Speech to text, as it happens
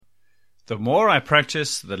The more I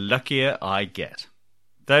practice, the luckier I get.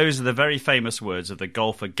 Those are the very famous words of the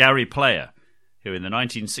golfer Gary Player, who in the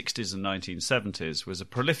 1960s and 1970s was a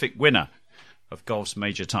prolific winner of golf's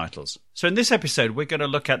major titles. So in this episode, we're going to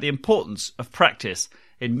look at the importance of practice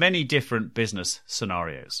in many different business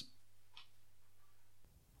scenarios.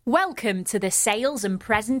 Welcome to the Sales and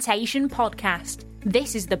Presentation Podcast.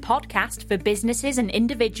 This is the podcast for businesses and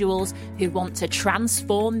individuals who want to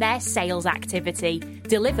transform their sales activity,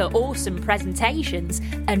 deliver awesome presentations,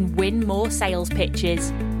 and win more sales pitches.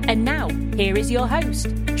 And now, here is your host,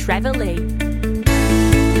 Trevor Lee.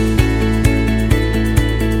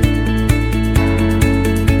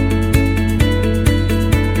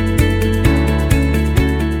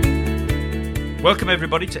 Welcome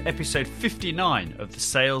everybody to episode 59 of the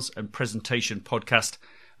Sales and Presentation Podcast.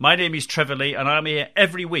 My name is Trevor Lee and I'm here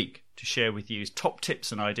every week to share with you top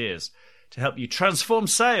tips and ideas to help you transform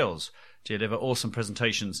sales, deliver awesome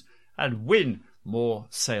presentations and win more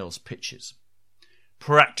sales pitches.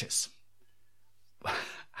 Practice.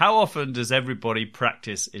 How often does everybody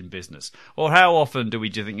practice in business? Or how often do we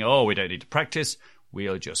just think, we don't need to practice,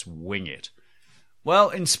 we'll just wing it? Well,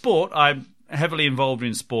 in sport, I'm heavily involved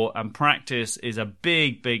in sport and practice is a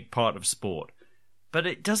big part of sport. But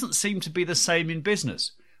it doesn't seem to be the same in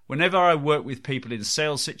business. Whenever I work with people in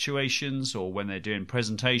sales situations or when they're doing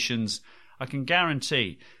presentations, I can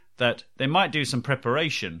guarantee that they might do some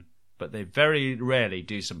preparation, but they very rarely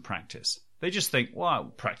do some practice. They just think,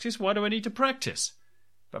 wow, practice? Why do I need to practice?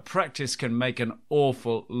 But practice can make an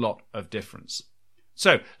awful lot of difference.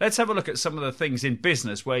 So let's have a look at some of the things in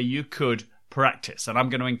business where you could practice, and I'm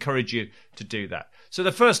going to encourage you to do that. So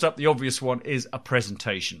the first up, the obvious one, is a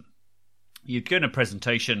presentation. You're doing a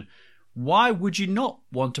presentation. Why would you not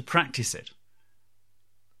want to practice it?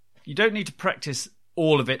 You don't need to practice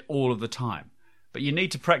all of it all of the time, but you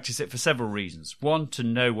need to practice it for several reasons. One, to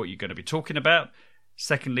know what you're going to be talking about.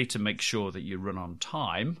 Secondly, to make sure that you run on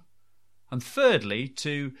time. And thirdly,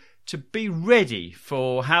 to be ready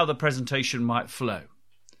for how the presentation might flow.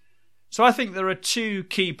 So I think there are two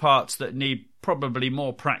key parts that need probably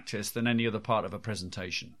more practice than any other part of a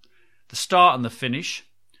presentation. The start and the finish.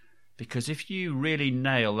 Because if you really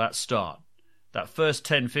nail that start, that first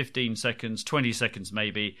 10, 15 seconds, 20 seconds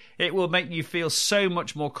maybe, it will make you feel so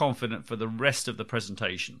much more confident for the rest of the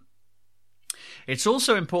presentation. It's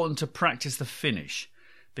also important to practice the finish.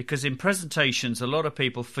 Because in presentations, a lot of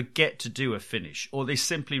people forget to do a finish, or they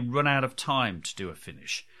simply run out of time to do a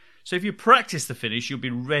finish. So if you practice the finish, you'll be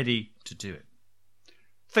ready to do it.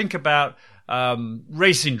 Think about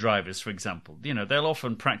racing drivers, for example. You know, they'll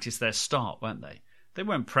often practice their start, won't they? They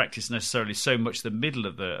won't practice necessarily so much the middle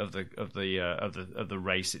of the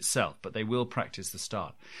race itself, but they will practice the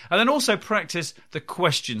start. And then also practice the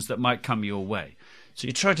questions that might come your way. So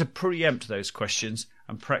you try to preempt those questions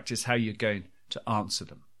and practice how you're going to answer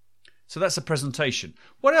them. So that's a presentation.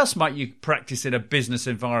 What else might you practice in a business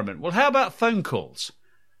environment? Well, how about phone calls?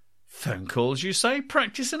 Phone calls, you say?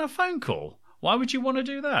 Practice in a phone call. Why would you want to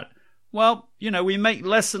do that? Well, we make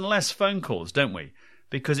less and less phone calls, don't we?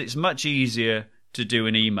 Because it's much easier to do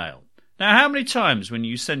an email. Now, how many times when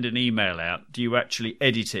you send an email out do you actually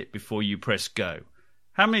edit it before you press go?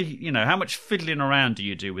 How much fiddling around do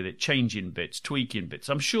you do with it, changing bits, tweaking bits?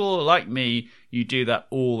 I'm sure, like me, you do that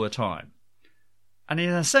all the time. And in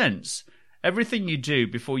a sense, everything you do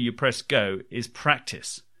before you press go is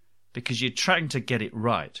practice because you're trying to get it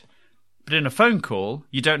right. But in a phone call,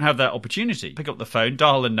 you don't have that opportunity. Pick up the phone,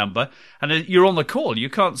 dial the number, and you're on the call.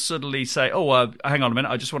 You can't suddenly say, hang on a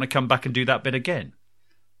minute, I just want to come back and do that bit again.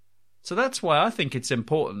 So that's why I think it's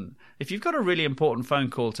important. If you've got a really important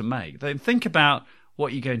phone call to make, then think about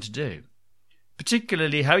what you're going to do,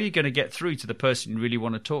 particularly how you're going to get through to the person you really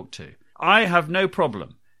want to talk to. I have no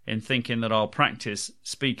problem in thinking that I'll practice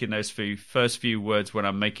speaking those first few words when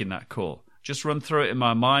I'm making that call. Just run through it in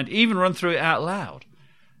my mind, even run through it out loud.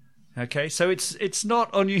 Okay, so it's not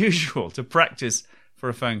unusual to practice for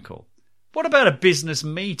a phone call. What about a business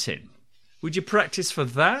meeting? Would you practice for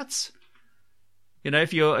that?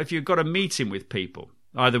 If you've got a meeting with people,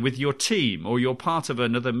 either with your team or you're part of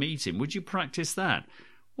another meeting, would you practice that?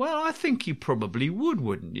 Well, I think you probably would,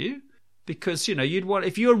 wouldn't you? Because, you'd want,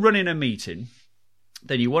 if you're running a meeting,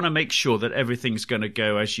 then you want to make sure that everything's going to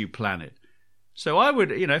go as you plan it. So I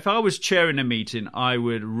would, if I was chairing a meeting, I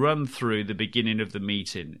would run through the beginning of the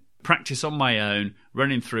meeting, practice on my own,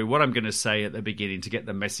 running through what I'm going to say at the beginning to get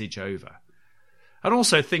the message over. And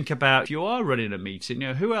also think about, if you are running a meeting,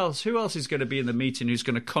 who else is going to be in the meeting who's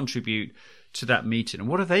going to contribute to that meeting, and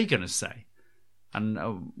what are they going to say?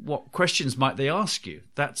 And what questions might they ask you?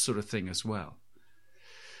 That sort of thing as well.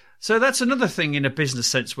 So that's another thing in a business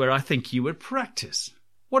sense where I think you would practice.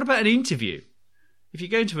 What about an interview? If you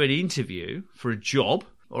go into an interview for a job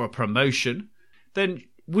or a promotion, then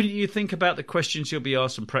wouldn't you think about the questions you'll be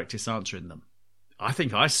asked and practice answering them? I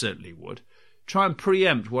think I certainly would. Try and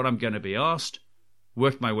preempt what I'm going to be asked,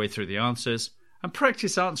 work my way through the answers, and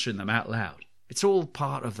practice answering them out loud. It's all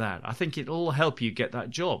part of that. I think it'll all help you get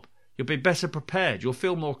that job. You'll be better prepared. You'll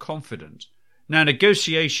feel more confident. Now,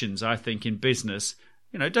 negotiations, I think, in business,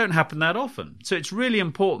 don't happen that often. So it's really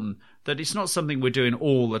important that it's not something we're doing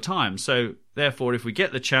all the time. So therefore, if we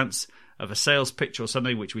get the chance of a sales pitch or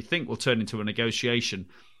something which we think will turn into a negotiation,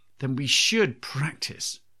 then we should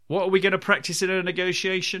practice. What are we going to practice in a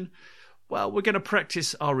negotiation? Well, we're going to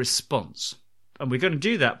practice our response. And we're going to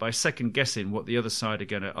do that by second guessing what the other side are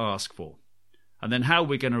going to ask for. And then how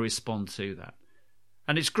we're going to respond to that.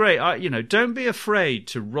 And it's great. Don't be afraid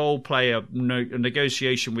to role play a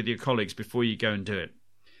negotiation with your colleagues before you go and do it.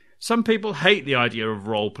 Some people hate the idea of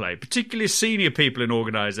role play, particularly senior people in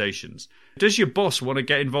organisations. Does your boss want to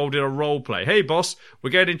get involved in a role play? Hey, boss,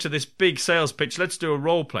 we're going into this big sales pitch. Let's do a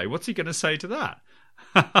role play. What's he going to say to that?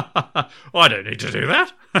 I don't need to do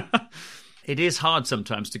that. It is hard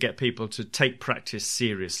sometimes to get people to take practice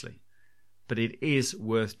seriously, but it is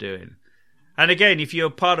worth doing. And again, if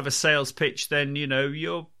you're part of a sales pitch, then,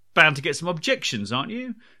 you're bound to get some objections, aren't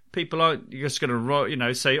you? People aren't just going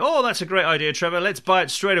to, say, oh, that's a great idea, Trevor, let's buy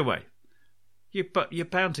it straight away. But you're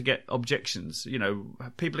bound to get objections.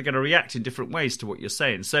 People are going to react in different ways to what you're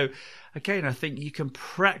saying. So, again, I think you can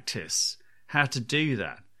practice how to do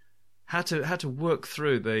that, how to work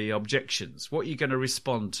through the objections, what you're going to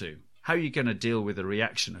respond to, how you're going to deal with the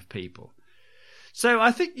reaction of people. So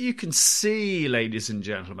I think you can see, ladies and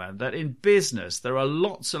gentlemen, that in business there are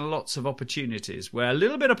lots and lots of opportunities where a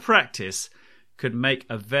little bit of practice could make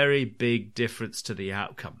a very big difference to the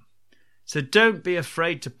outcome. So don't be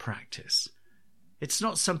afraid to practice. It's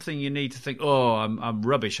not something you need to think, oh, I'm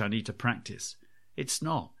rubbish, I need to practice. It's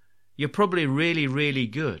not. You're probably really, really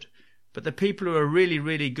good. But the people who are really,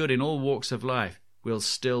 really good in all walks of life will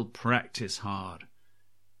still practice hard.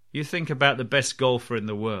 You think about the best golfer in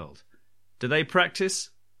the world. Do they practice?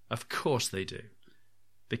 Of course they do.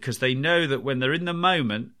 Because they know that when they're in the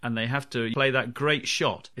moment and they have to play that great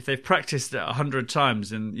shot, if they've practiced it 100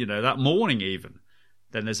 times in, that morning even,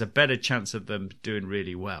 then there's a better chance of them doing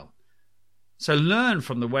really well. So learn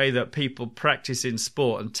from the way that people practice in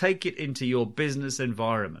sport and take it into your business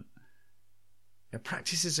environment.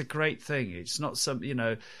 Practice is a great thing. It's not some,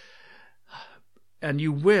 and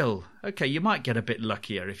you will. Okay, you might get a bit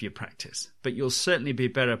luckier if you practice, but you'll certainly be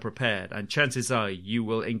better prepared, and chances are you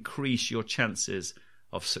will increase your chances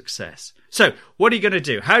of success. So, what are you going to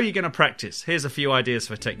do? How are you going to practice? Here's a few ideas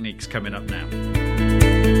for techniques coming up now.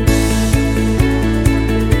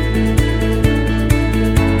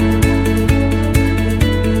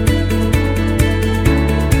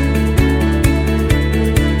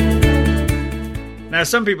 Now,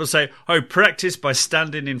 some people say, practice by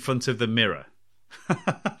standing in front of the mirror.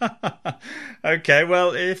 Okay,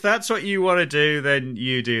 well, if that's what you want to do, then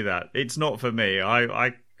you do that. It's not for me.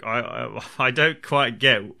 I don't quite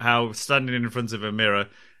get how standing in front of a mirror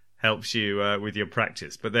helps you with your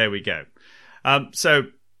practice, but there we go. So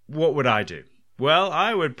what would I do? Well,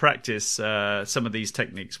 I would practice some of these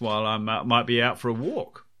techniques while I might be out for a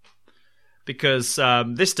walk. Because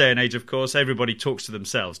this day and age, of course, everybody talks to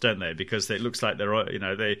themselves, don't they? Because it looks like they're,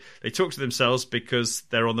 they talk to themselves because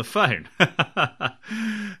they're on the phone.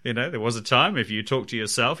 There was a time if you talk to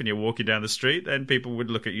yourself and you're walking down the street, then people would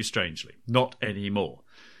look at you strangely. Not anymore.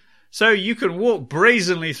 So you can walk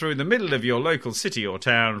brazenly through the middle of your local city or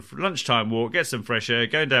town, lunchtime walk, get some fresh air,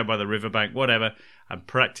 go down by the riverbank, whatever, and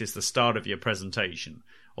practice the start of your presentation.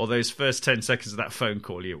 Or those first 10 seconds of that phone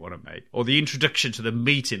call you want to make. Or the introduction to the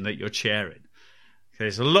meeting that you're chairing.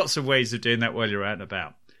 There's lots of ways of doing that while you're out and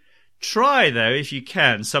about. Try, though, if you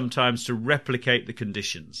can, sometimes to replicate the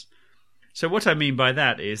conditions. So what I mean by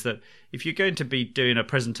that is that if you're going to be doing a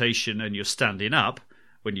presentation and you're standing up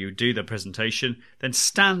when you do the presentation, then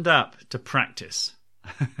stand up to practice.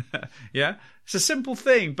 Yeah? It's a simple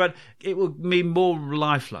thing, but it will be more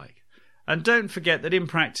lifelike. And don't forget that in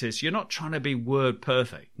practice, you're not trying to be word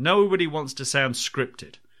perfect. Nobody wants to sound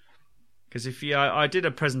scripted. Because I did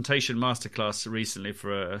a presentation masterclass recently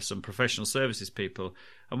for some professional services people,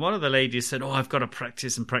 and one of the ladies said, I've got to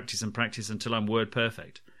practice and practice and practice until I'm word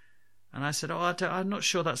perfect. And I said, I'm not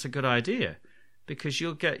sure that's a good idea, because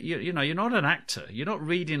you're not an actor. You're not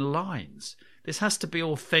reading lines. This has to be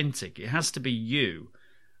authentic. It has to be you.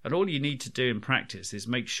 And all you need to do in practice is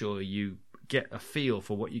make sure you get a feel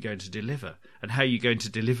for what you're going to deliver and how you're going to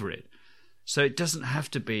deliver it. So it doesn't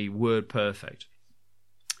have to be word perfect.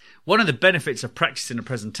 One of the benefits of practicing a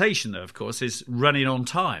presentation, though, of course, is running on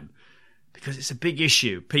time, because it's a big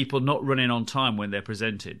issue, people not running on time when they're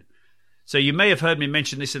presenting. So you may have heard me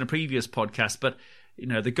mention this in a previous podcast, but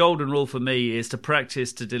the golden rule for me is to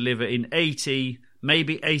practice to deliver in 80,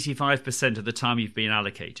 maybe 85% of the time you've been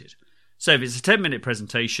allocated. So if it's a 10-minute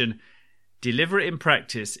presentation, deliver it in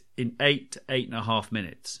practice in 8 to 8.5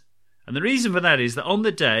 minutes. And the reason for that is that on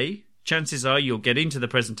the day, chances are you'll get into the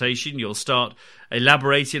presentation, you'll start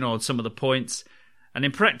elaborating on some of the points, and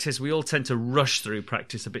in practice we all tend to rush through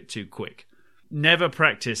practice a bit too quick. Never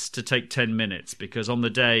practice to take 10 minutes, because on the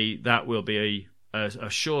day that will be a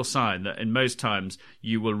sure sign that in most times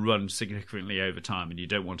you will run significantly over time, and you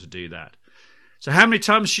don't want to do that. So how many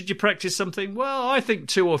times should you practice something? Well, I think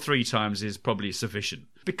 2 or 3 times is probably sufficient.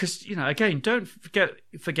 Because, again, don't forget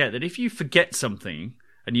that if you forget something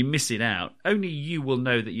and you miss it out, only you will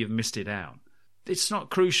know that you've missed it out. It's not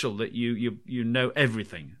crucial that you know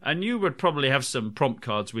everything. And you would probably have some prompt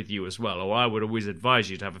cards with you as well, or I would always advise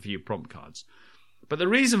you to have a few prompt cards. But the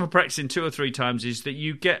reason for practicing 2 or 3 times is that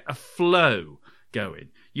you get a flow going.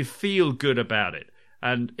 You feel good about it.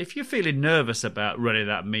 And if you're feeling nervous about running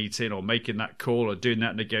that meeting or making that call or doing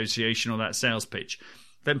that negotiation or that sales pitch,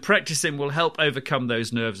 then practicing will help overcome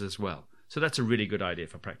those nerves as well. So that's a really good idea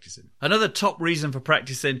for practicing. Another top reason for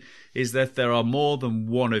practicing is that there are more than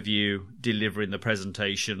one of you delivering the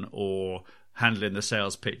presentation or handling the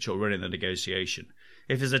sales pitch or running the negotiation.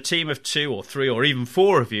 If there's a team of 2 or 3 or even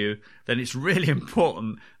 4 of you, then it's really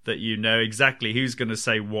important that you know exactly who's going to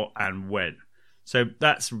say what and when. So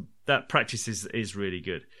that practice is really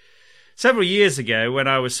good. Several years ago, when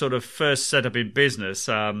I was sort of first set up in business,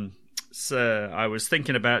 so I was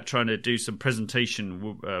thinking about trying to do some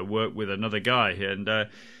presentation work with another guy,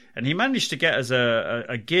 and he managed to get us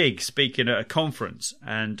a gig speaking at a conference,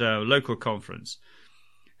 and a local conference.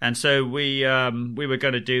 And so we were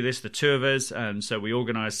going to do this, the 2 of us, and so we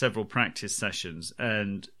organised several practice sessions,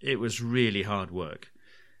 and it was really hard work,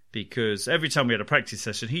 because every time we had a practice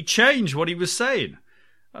session, he changed what he was saying.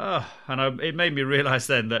 It made me realise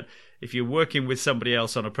then that if you're working with somebody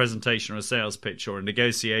else on a presentation or a sales pitch or a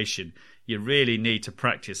negotiation, you really need to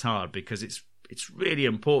practice hard, because it's really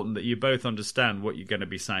important that you both understand what you're going to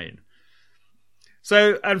be saying.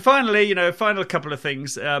 So, and finally, final couple of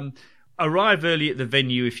things. Arrive early at the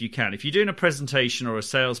venue if you can. If you're doing a presentation or a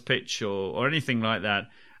sales pitch or anything like that,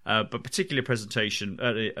 but particularly a presentation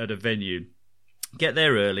at a venue, get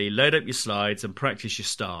there early, load up your slides and practice your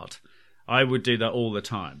start. I would do that all the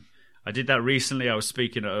time. I did that recently. I was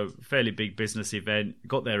speaking at a fairly big business event,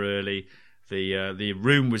 got there early. The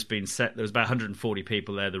room was being set. There was about 140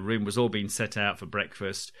 people there. The room was all being set out for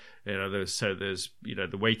breakfast. There's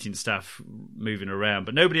the waiting staff moving around,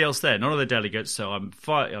 but nobody else there. None of the delegates. So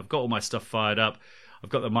I've got all my stuff fired up. I've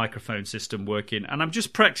got the microphone system working, and I'm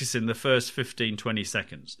just practicing the first 15, 20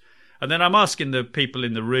 seconds. And then I'm asking the people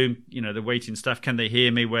in the room, the waiting staff, can they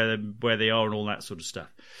hear me where they are and all that sort of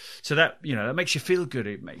stuff. So that makes you feel good.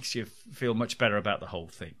 It makes you feel much better about the whole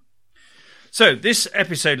thing. So this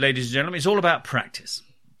episode, ladies and gentlemen, is all about practice.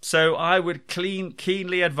 So I would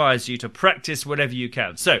keenly advise you to practice whatever you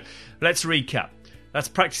can. So let's recap. That's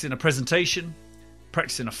practicing a presentation,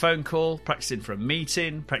 practicing a phone call, practicing for a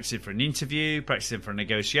meeting, practicing for an interview, practicing for a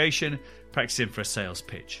negotiation, practicing for a sales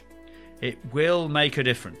pitch. It will make a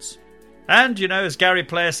difference. And, as Gary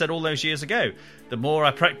Player said all those years ago, the more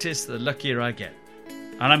I practice, the luckier I get.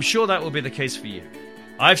 And I'm sure that will be the case for you.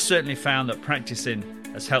 I've certainly found that practicing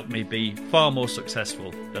has helped me be far more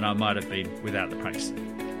successful than I might have been without the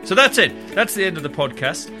practicing. So that's it. That's the end of the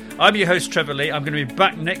podcast. I'm your host, Trevor Lee. I'm going to be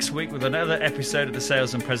back next week with another episode of the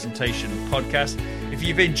Sales and Presentation Podcast. If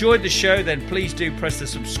you've enjoyed the show, then please do press the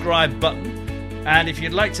subscribe button. And if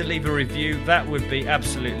you'd like to leave a review, that would be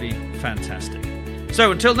absolutely fantastic.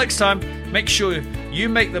 So until next time, make sure you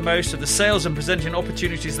make the most of the sales and presenting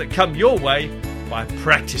opportunities that come your way by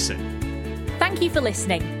practicing. Thank you for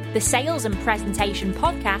listening. The Sales and Presentation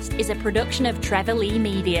Podcast is a production of Trevor Lee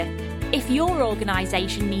Media. If your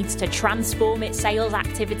organisation needs to transform its sales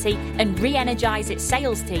activity and re-energise its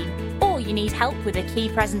sales team, or you need help with a key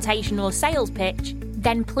presentation or sales pitch,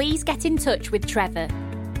 then please get in touch with Trevor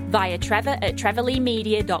via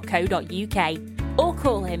trevor@trevorleemedia.co.uk or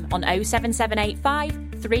call him on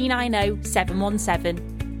 07785 390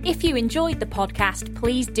 717. If you enjoyed the podcast,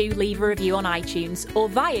 please do leave a review on iTunes or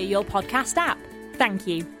via your podcast app. Thank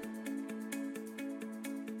you.